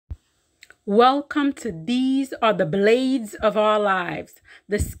Welcome to These Are the Blades of Our Lives,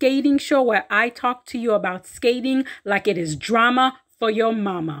 the skating show where I talk to you about skating like it is drama for your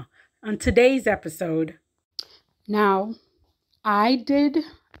mama. On today's episode, now, I did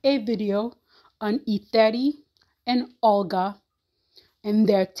a video on Ekaterina and Olga and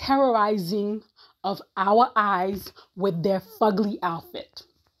their terrorizing of our eyes with their fugly outfit.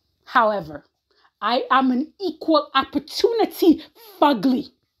 However, I am an equal opportunity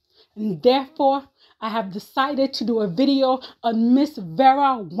fugly. And therefore, I have decided to do a video on Miss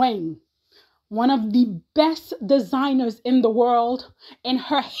Vera Wang, one of the best designers in the world, and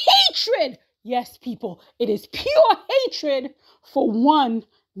her hatred, yes, people, it is pure hatred for one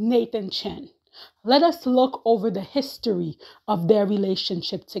Nathan Chen. Let us look over the history of their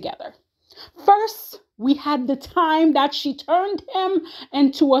relationship together. First, we had the time that she turned him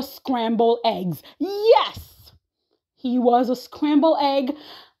into a scrambled egg. Yes, he was a scrambled egg,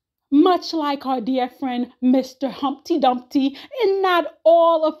 much like our dear friend Mr. Humpty Dumpty, and not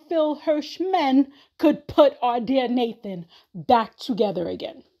all of Phil Hirsch men could put our dear Nathan back together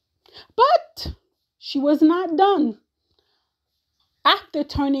again. But she was not done. After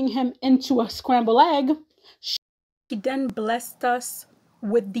turning him into a scrambled egg, she then blessed us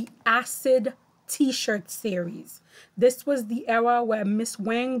with the Acid t-shirt series. This was the era where Miss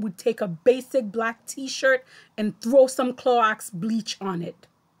Wang would take a basic black t-shirt and throw some Clorox bleach on it.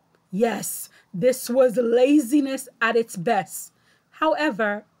 Yes, this was laziness at its best.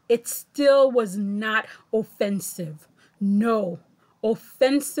 However, it still was not offensive. No,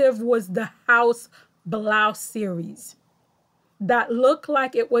 offensive was the house blouse series that looked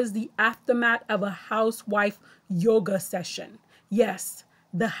like it was the aftermath of a housewife yoga session. Yes,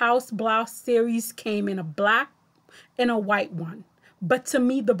 the house blouse series came in a black and a white one. But to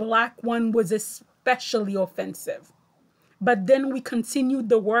me, the black one was especially offensive. But then we continued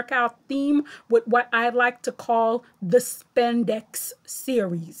the workout theme with what I like to call the spandex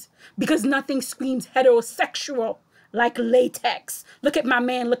series, because nothing screams heterosexual like latex. Look at my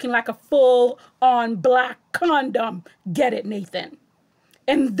man looking like a full-on black condom. Get it, Nathan?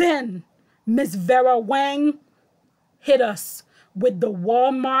 And then Miss Vera Wang hit us with the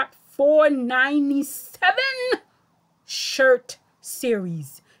Walmart $4.97 shirt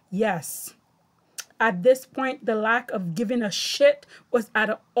series. Yes. At this point, the lack of giving a shit was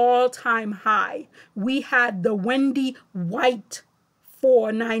at an all-time high. We had the Wendy white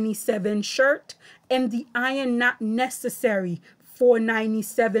 $4.97 shirt and the Iron Not Necessary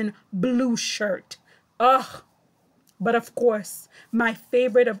 $4.97 blue shirt. Ugh. But of course, my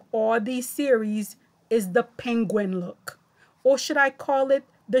favorite of all these series is the penguin look. Or should I call it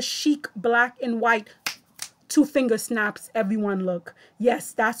the chic black and white two finger snaps everyone look.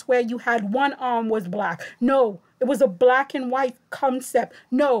 Yes, that's where you had one arm was black. No, it was a black and white concept.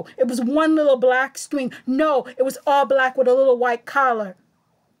 No, it was one little black string. No, it was all black with a little white collar.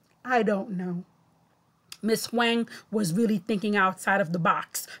 I don't know. Miss Wang was really thinking outside of the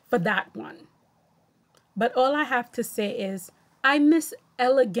box for that one. But all I have to say is, I miss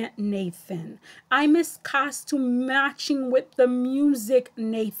elegant Nathan. I miss costume matching with the music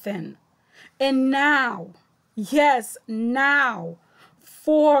Nathan. And now, yes, now,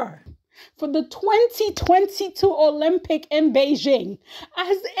 for the 2022 Olympic in Beijing,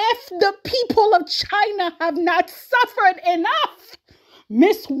 as if the people of China have not suffered enough,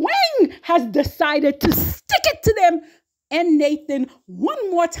 Miss Wang has decided to stick it to them and Nathan one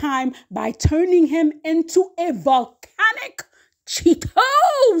more time by turning him into a volcanic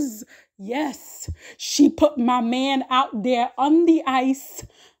Cheetos. Yes, she put my man out there on the ice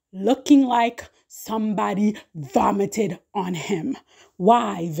looking like somebody vomited on him.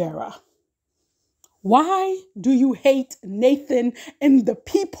 Why, Vera? Why do you hate Nathan and the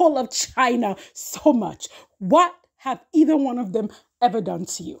people of China so much? What have either one of them ever done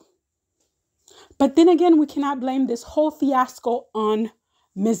to you? But then again, we cannot blame this whole fiasco on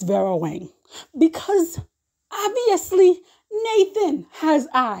Miss Vera Wang, because obviously Nathan has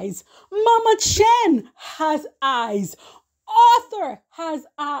eyes. Mama Chen has eyes. Arthur has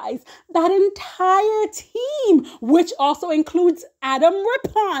eyes. That entire team, which also includes Adam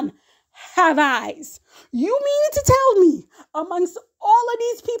Rippon, have eyes. You mean to tell me, amongst all of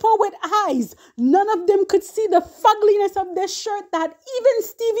these people with eyes, none of them could see the fugliness of this shirt that even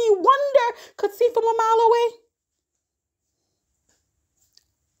Stevie Wonder could see from a mile away?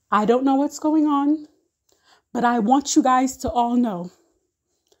 I don't know what's going on, but I want you guys to all know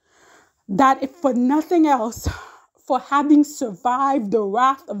that if for nothing else, for having survived the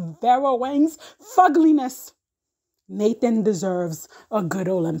wrath of Vera Wang's fugliness, Nathan deserves a good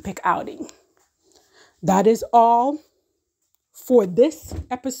Olympic outing. That is all for this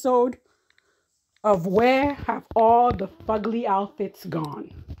episode of where have all the fugly outfits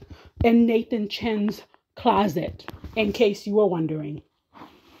gone? In Nathan Chen's closet, in case you were wondering.